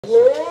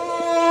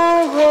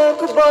الله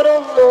أكبر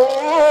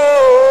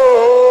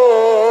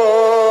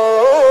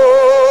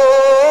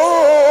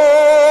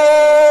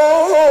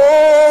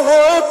الله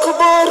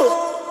أكبر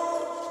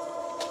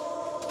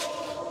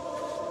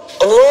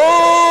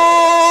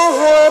الله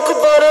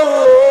أكبر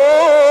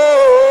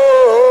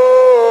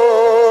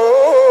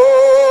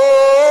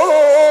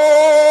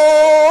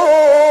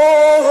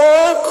الله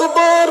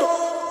أكبر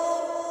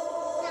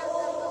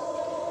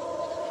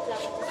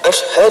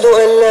أشهد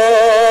أن لا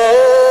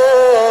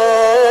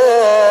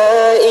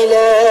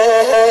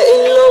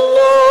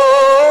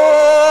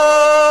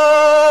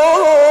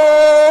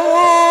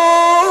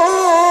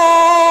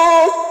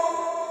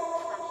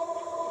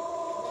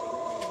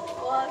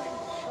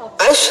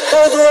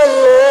أشهد أن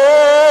لا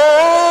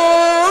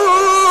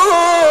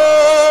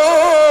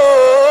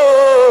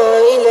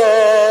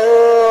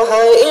إله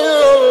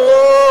إلا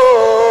الله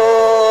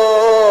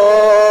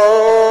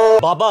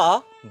বাবা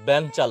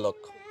ব্যান চালক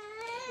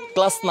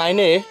ক্লাস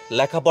 9 এ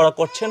লেখাপড়া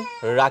করছেন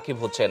রাকিব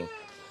হোসেন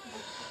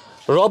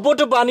রোবট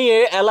বানিয়ে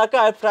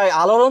এলাকায় প্রায়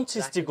আলোড়ন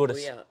সৃষ্টি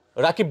করেছে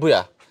রাকিব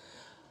ভুয়া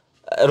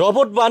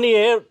রোবট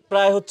বানিয়ে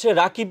প্রায়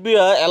রাকিব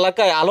ভুয়া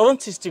এলাকায় আলোড়ন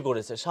সৃষ্টি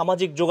করেছে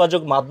সামাজিক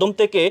যোগাযোগ মাধ্যম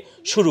থেকে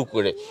শুরু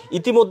করে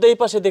ইতিমধ্যে এই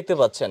পাশে দেখতে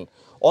পাচ্ছেন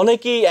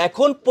অনেকেই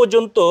এখন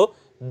পর্যন্ত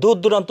দূর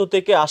দূরান্ত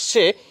থেকে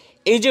আসছে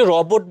এই যে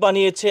রোবট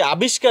বানিয়েছে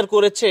আবিষ্কার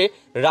করেছে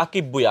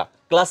রাকিব ভুয়া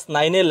ক্লাস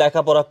 9 এ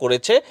লেখাপড়া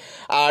করেছে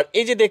আর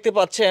এই যে দেখতে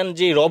পাচ্ছেন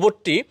যে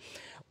রোবটটি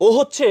ও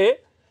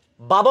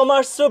বাবা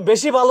মার চেয়ে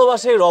বেশি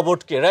ভালোবাসে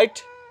রোবটকে রাইট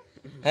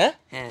হ্যাঁ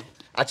হ্যাঁ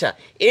আচ্ছা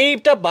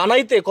এইটা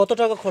বানাইতে কত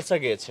টাকা খরচা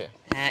গিয়েছে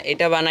হ্যাঁ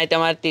এটা বানাইতে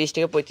আমার 30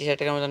 থেকে 35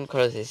 টাকার মতন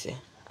খরচ হয়েছে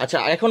আচ্ছা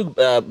এখন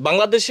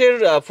বাংলাদেশের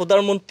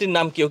প্রধানমন্ত্রীর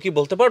নাম কি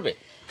বলতে পারবে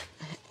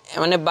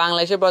মানে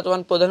বাংলাদেশের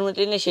বর্তমান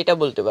প্রধানমন্ত্রী নেই সেটা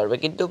বলতে পারবে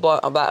কিন্তু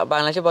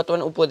বাংলাদেশের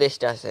বর্তমান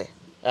উপদেষ্টা আছে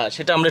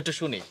সেটা আমরা একটু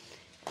শুনি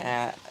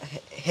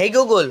hey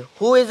Google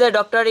who is the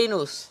doctor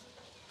Yunus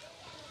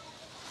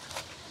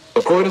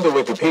According to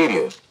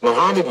Wikipedia,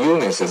 Muhammad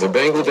Yunus is a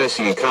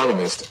Bangladeshi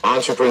economist,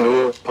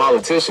 entrepreneur,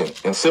 politician,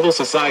 and civil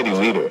society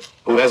leader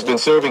who has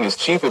been serving as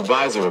chief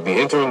advisor of the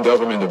interim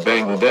government of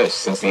Bangladesh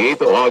since the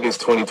 8th of August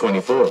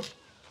 2024.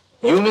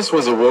 Yunus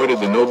was awarded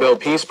the Nobel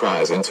Peace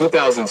Prize in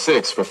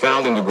 2006 for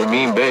founding the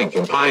Grameen Bank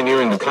and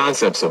pioneering the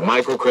concepts of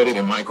microcredit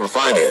and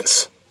microfinance.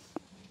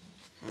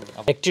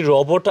 একটি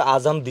robot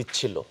আজান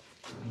দিচ্ছিল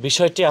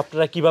বিষয়টি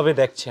আপনারা কিভাবে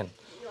দেখছেন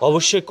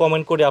অবশ্যই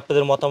comment করে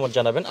আপনাদের মতামত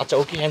জানাবেন আচ্ছা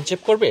ও কি হ্যান্ডশেক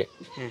করবে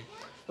হ্যাঁ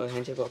ও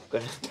হ্যান্ডশেক অফ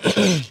করে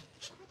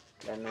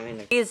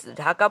is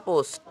Dhaka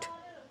post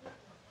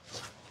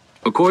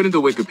According to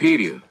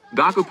Wikipedia,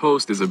 Dhaka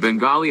Post is a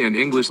Bengali and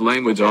English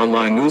language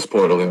online news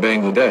portal in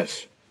Bangladesh.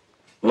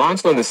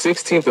 Launched on the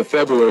 16th of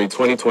February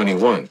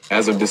 2021,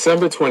 as of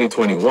December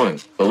 2021,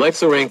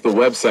 Alexa ranked the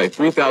website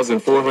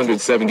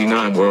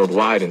 3,479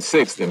 worldwide and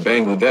 6th in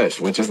Bangladesh,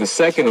 which is the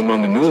second among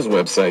the news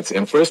websites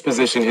and first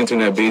position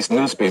internet-based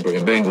newspaper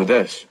in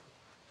Bangladesh.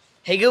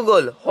 Hey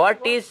Google, what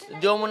is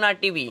Jamuna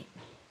TV?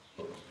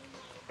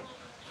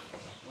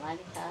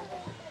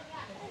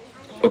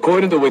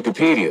 According to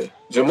Wikipedia,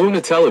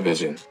 Jamuna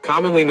Television,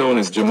 commonly known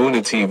as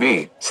Jamuna TV,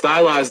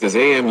 stylized as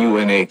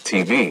AMUNA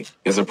TV,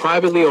 is a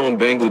privately owned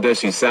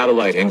Bangladeshi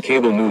satellite and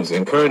cable news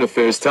and current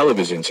affairs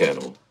television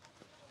channel.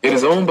 It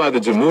is owned by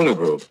the Jamuna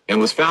Group and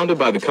was founded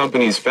by the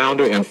company's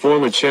founder and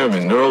former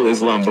chairman Nurul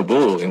Islam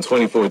Babul in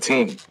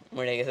 2014.